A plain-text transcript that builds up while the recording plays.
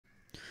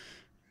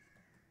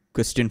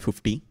Question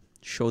 50.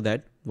 Show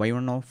that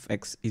y1 of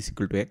x is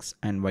equal to x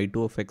and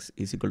y2 of x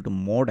is equal to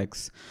mod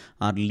x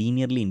are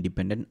linearly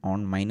independent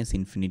on minus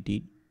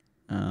infinity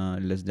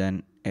less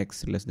than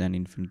x less than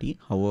infinity.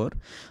 However,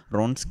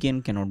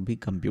 wronskian cannot be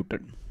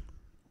computed.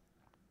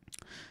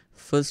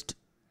 First,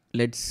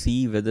 let's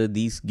see whether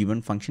these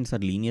given functions are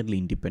linearly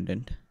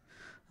independent.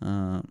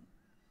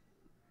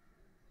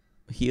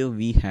 Here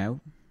we have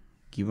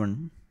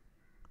given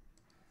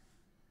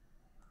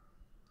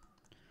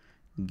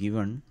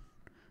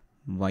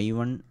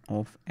y1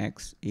 of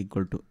x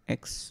equal to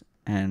x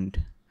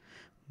and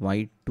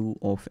y2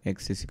 of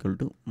x is equal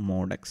to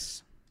mod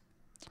x.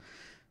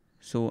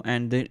 So,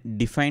 and the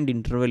defined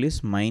interval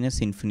is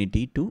minus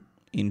infinity to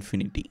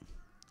infinity.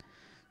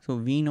 So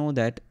we know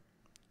that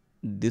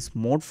this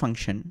mod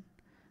function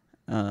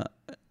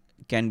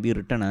can be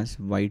written as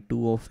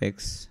y2 of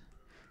x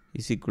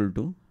is equal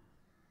to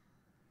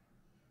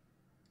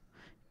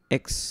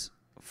x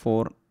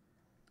for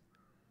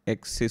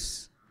x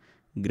is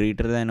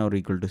greater than or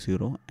equal to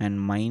 0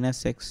 and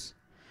minus x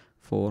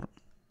for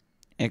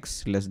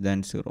x less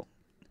than 0.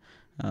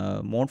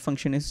 Mod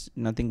function is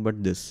nothing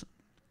but this.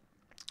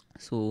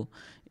 So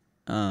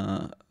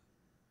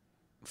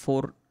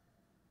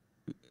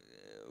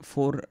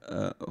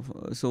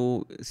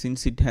so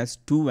since it has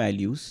two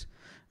values,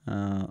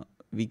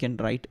 we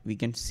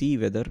can see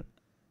whether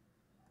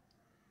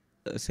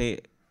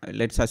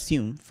let's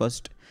assume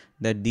first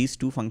that these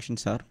two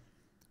functions are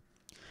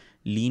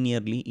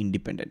linearly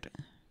independent.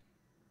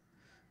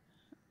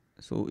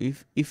 So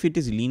if it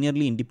is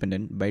linearly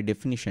independent, by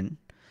definition,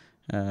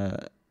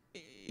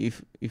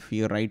 if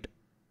you write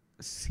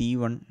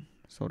c1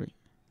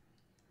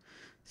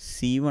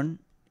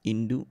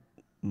 into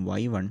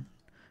y1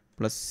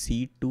 plus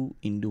c2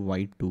 into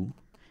y2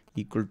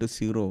 equal to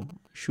 0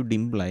 should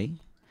imply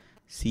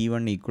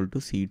c1 equal to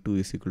c2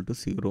 is equal to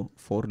 0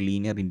 for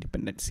linear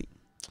independency.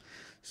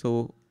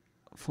 So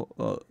for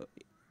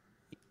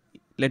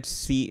let's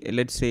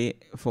say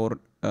for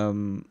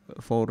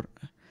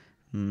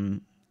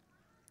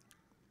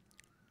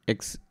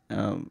x,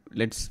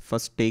 let's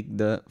first take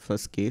the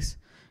first case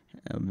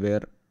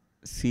where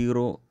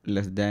 0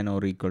 less than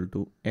or equal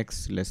to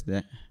x less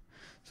than,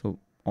 so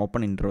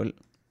open interval,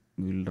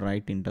 we will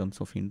write in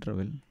terms of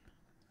interval,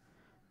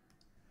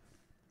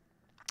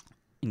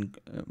 in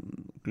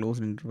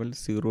closed interval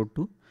 0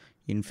 to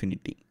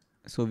infinity.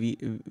 So we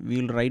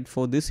will write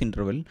for this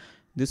interval,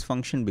 this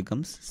function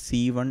becomes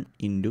c1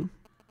 into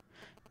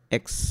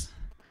x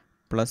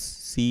plus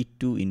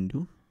c2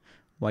 into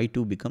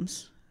y2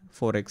 becomes,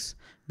 for x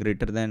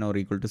greater than or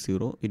equal to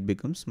 0, it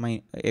becomes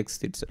my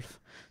x itself,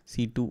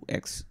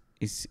 c2x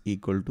is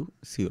equal to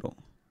 0.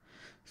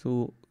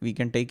 So we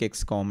can take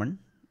x common,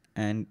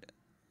 and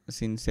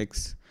since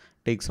x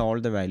takes all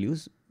the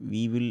values,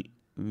 we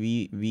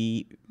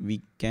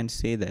can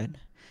say that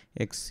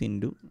x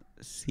into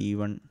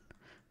c1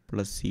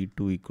 plus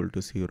c2 equal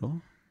to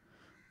 0,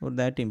 or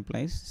that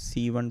implies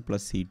c1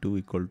 plus c2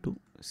 equal to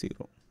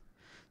 0.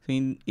 So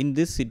in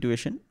this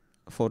situation,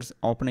 for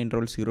open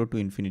interval 0 to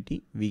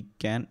infinity, we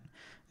can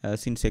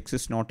since x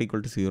is not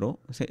equal to 0,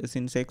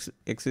 since x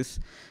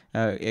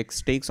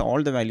takes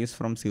all the values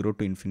from 0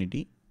 to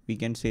infinity, we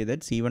can say that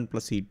c1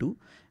 plus c2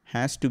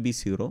 has to be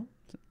 0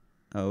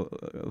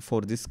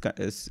 for this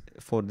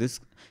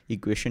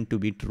equation to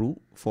be true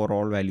for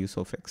all values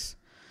of x.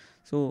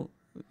 So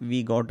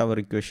we got our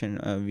equation,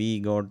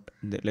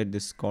 let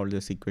this call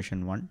this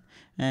equation 1,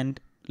 and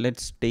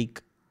let's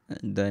take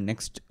the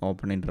next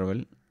open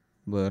interval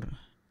where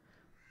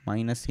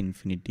minus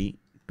infinity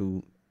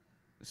to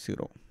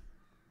 0.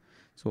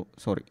 So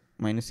sorry,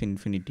 minus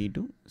infinity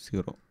to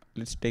 0.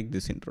 Let's take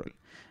this interval.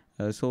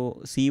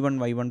 So c1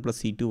 y1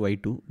 plus c2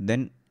 y2,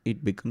 then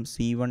it becomes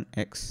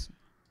c1x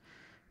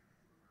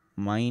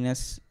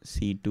minus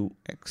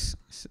c2x,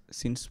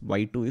 since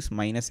y2 is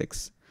minus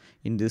x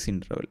in this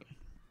interval,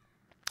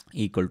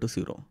 equal to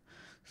 0.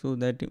 So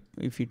that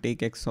if we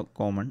take x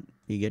common,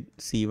 we get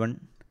c1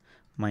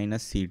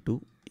 minus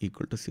c2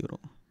 equal to 0.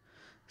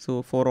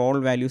 So for all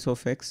values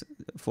of x,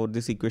 for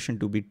this equation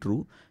to be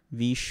true,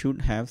 we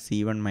should have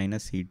c1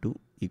 minus c2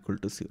 equal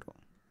to 0.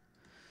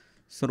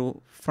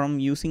 So from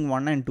using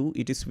 1 and 2,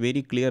 it is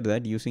very clear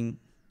that using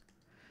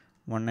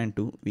 1 and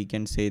 2, we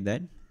can say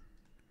that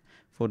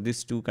for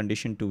this two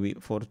condition to be,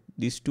 for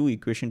these two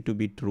equation to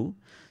be true,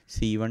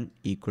 c1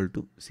 equal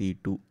to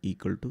c2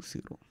 equal to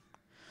 0.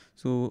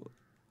 So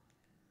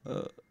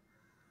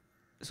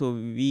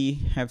we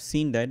have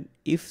seen that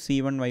if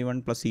c1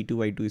 y1 plus c2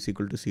 y2 is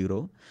equal to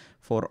 0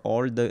 for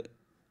all the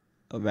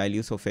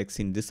values of x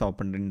in this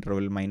open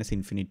interval minus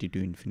infinity to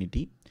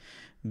infinity,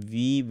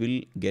 we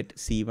will get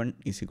c1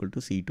 is equal to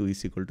c2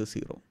 is equal to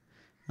 0,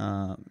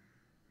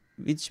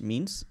 which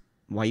means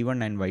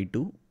y1 and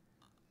y2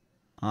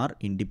 are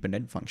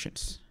independent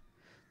functions.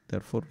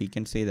 Therefore we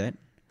can say that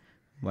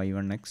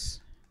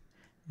y1x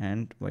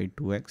and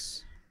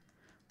y2x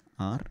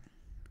are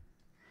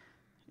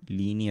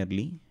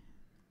linearly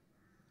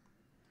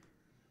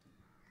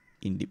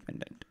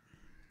independent.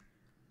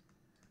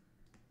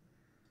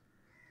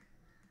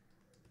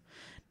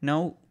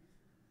 Now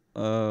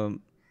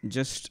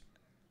just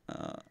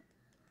uh,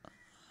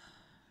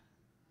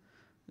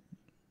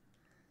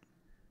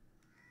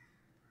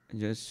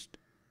 just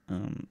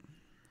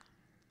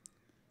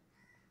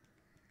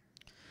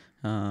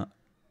uh,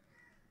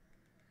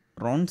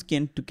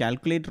 wronskian, to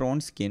calculate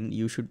wronskian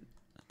you should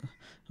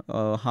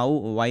how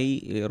why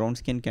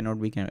wronskian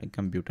cannot be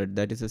computed,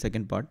 that is the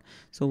second part.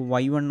 So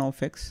y1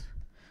 of x,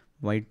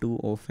 y2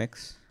 of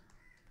x,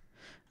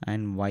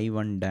 and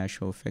y1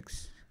 dash of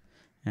x,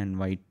 and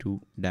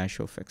y2 dash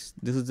of x,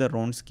 this is the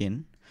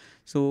wronskian.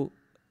 So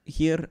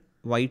here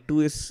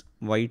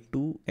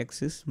y2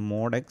 x is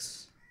mod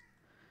x,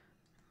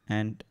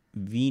 and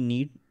we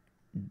need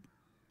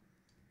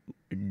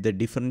the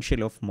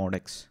differential of mod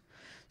x.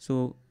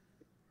 So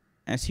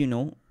as you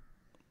know,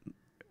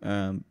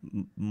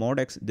 mod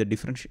x, the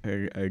differential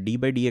d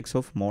by dx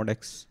of mod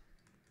x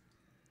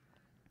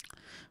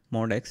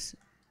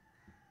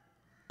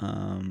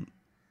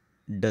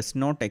does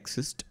not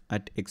exist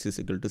at x is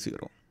equal to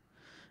 0.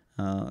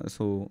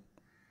 So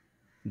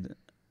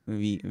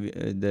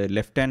the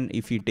left hand,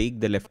 if you take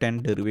the left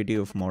hand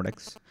derivative of mod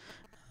x,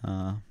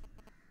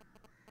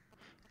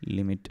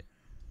 limit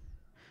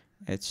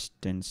h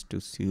tends to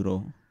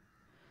 0,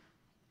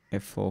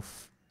 f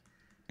of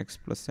x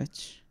plus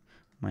h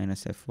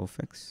minus f of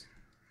x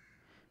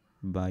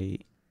by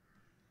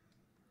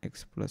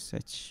x plus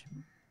h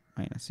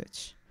minus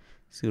h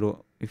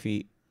 0. If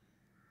we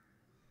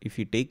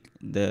take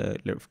the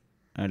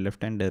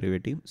left hand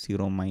derivative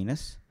 0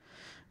 minus,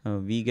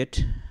 we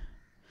get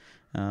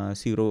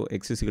 0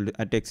 x is equal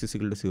to, at x is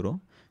equal to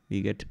 0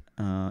 we get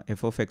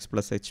f of x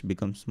plus h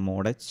becomes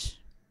mod h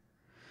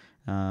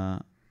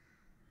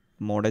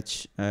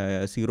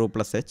 0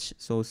 plus h,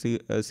 so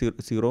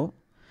 0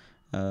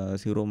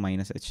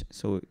 minus h,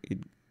 so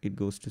it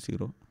goes to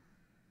 0.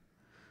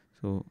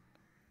 So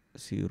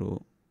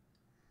 0,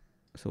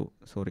 so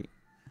sorry,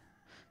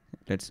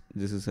 this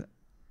is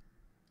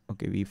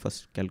okay, we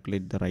first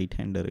calculate the right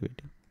hand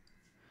derivative.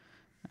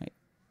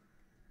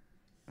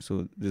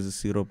 So this is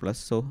 0 plus,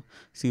 so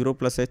 0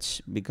 plus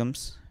h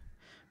becomes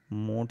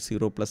mod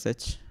 0 plus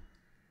h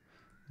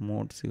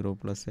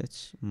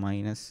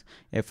minus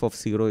f of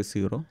 0 is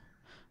 0,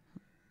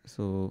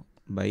 so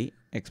by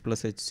x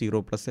plus h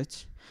 0 plus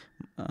h,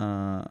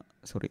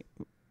 sorry,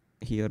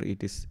 here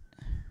it is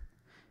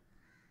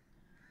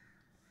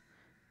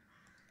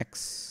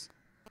x,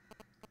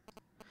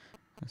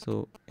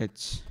 so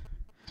h,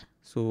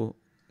 so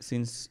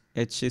since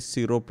h is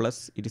 0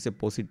 plus, it is a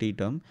positive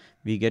term,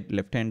 we get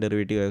left hand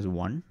derivative as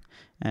 1,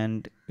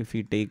 and if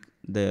we take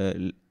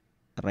the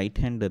right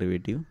hand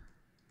derivative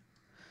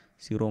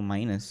 0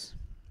 minus,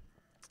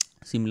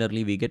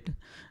 similarly we get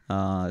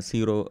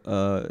 0,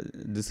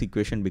 this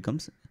equation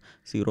becomes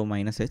 0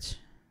 minus h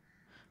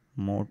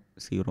mod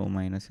 0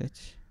 minus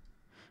h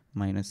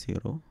minus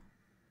 0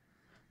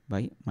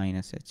 by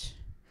minus h,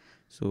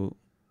 so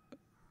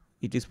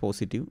it is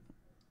positive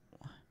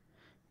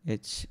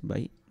h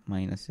by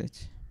minus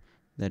h,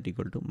 that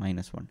equal to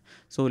minus 1.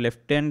 So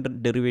left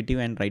hand derivative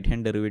and right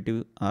hand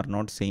derivative are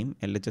not same,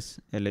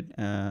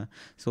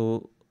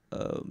 so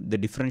the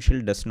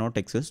differential does not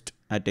exist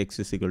at x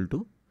is equal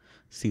to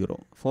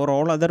 0. For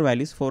all other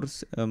values, for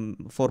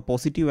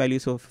positive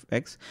values of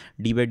x,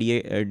 d by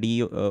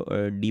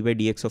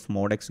dx of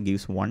mod x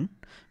gives 1,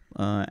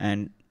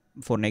 and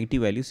for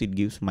negative values it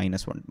gives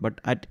minus 1, but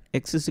at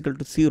x is equal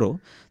to 0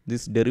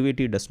 this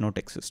derivative does not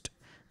exist.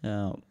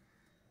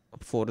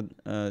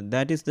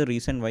 That is the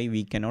reason why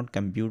we cannot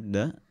compute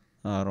the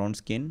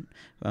wronskian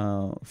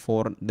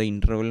for the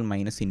interval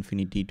minus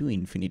infinity to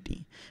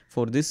infinity.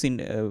 For this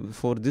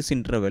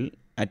interval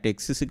at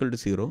x is equal to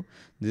 0,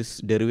 this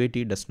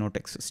derivative does not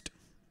exist,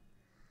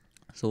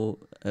 so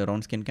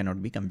wronskian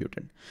cannot be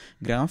computed.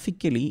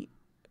 Graphically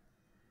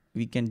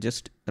we can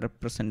just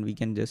represent, we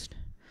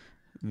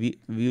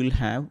will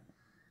have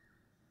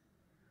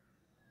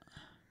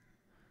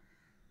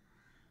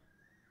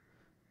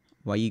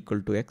y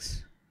equal to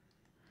x,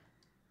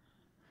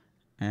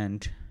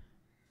 and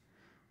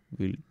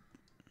we'll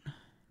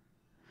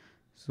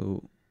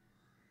so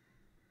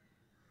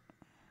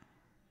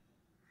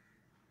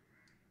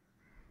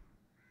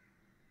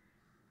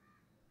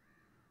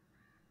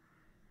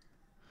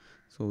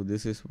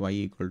this is y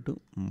equal to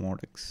mod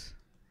x,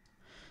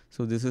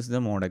 so this is the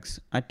mod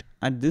x. At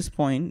this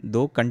point,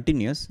 though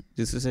continuous,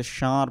 this is a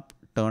sharp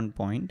turn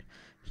point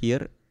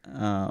here,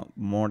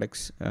 mod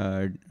x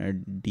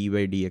d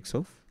by dx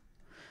of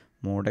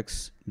mod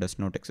x does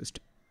not exist.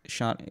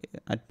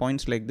 At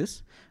points like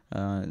this,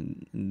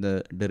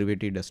 the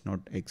derivative does not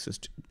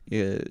exist,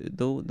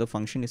 though the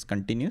function is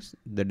continuous,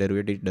 the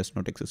derivative does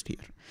not exist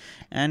here.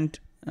 And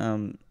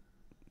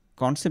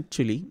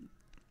conceptually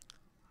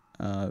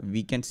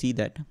we can see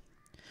that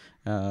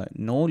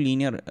no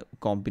linear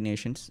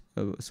combinations,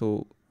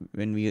 so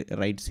when we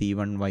write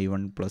c1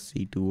 y1 plus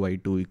c2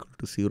 y2 equal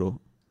to 0,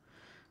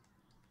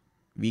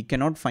 we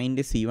cannot find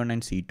a c1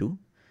 and c2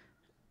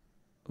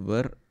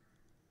 where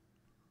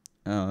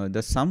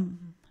the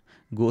sum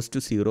goes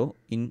to 0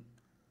 in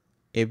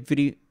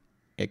every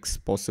x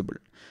possible.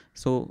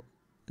 So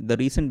the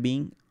reason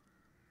being,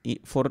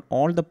 for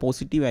all the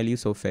positive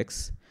values of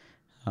x,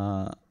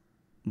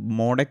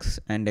 mod x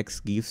and x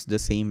gives the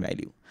same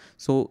value.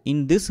 So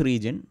in this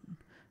region,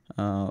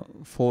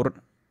 for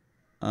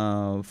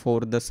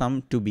the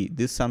sum to be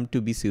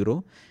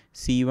 0,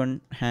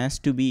 c1 has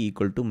to be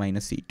equal to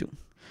minus c2.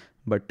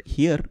 But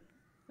here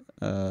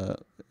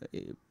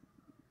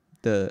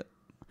the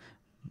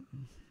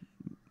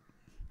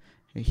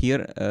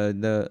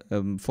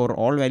for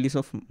all values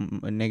of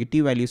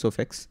negative values of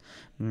x,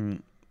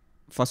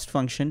 first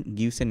function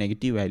gives a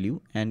negative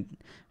value, and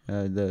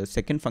the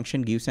second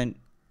function gives an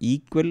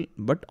equal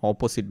but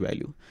opposite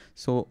value.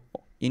 So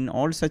in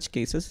all such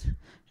cases,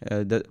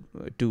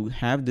 to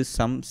have this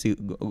sum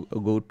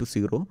go to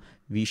 0,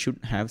 we should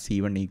have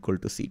c1 equal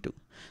to c2.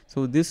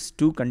 So these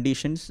two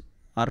conditions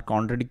are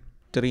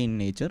contradictory in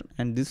nature,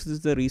 and this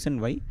is the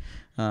reason why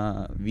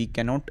we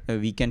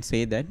can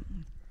say that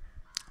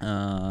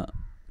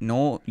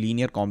no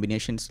linear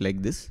combinations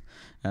like this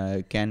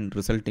can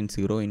result in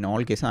 0 in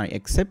all cases,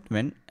 except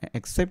when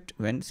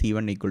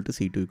c1 equal to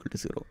c2 equal to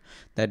 0.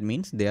 That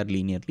means they are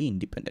linearly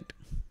independent.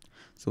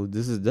 So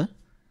this is the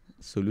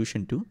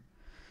solution to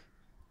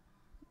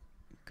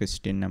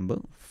question number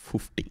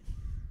 50.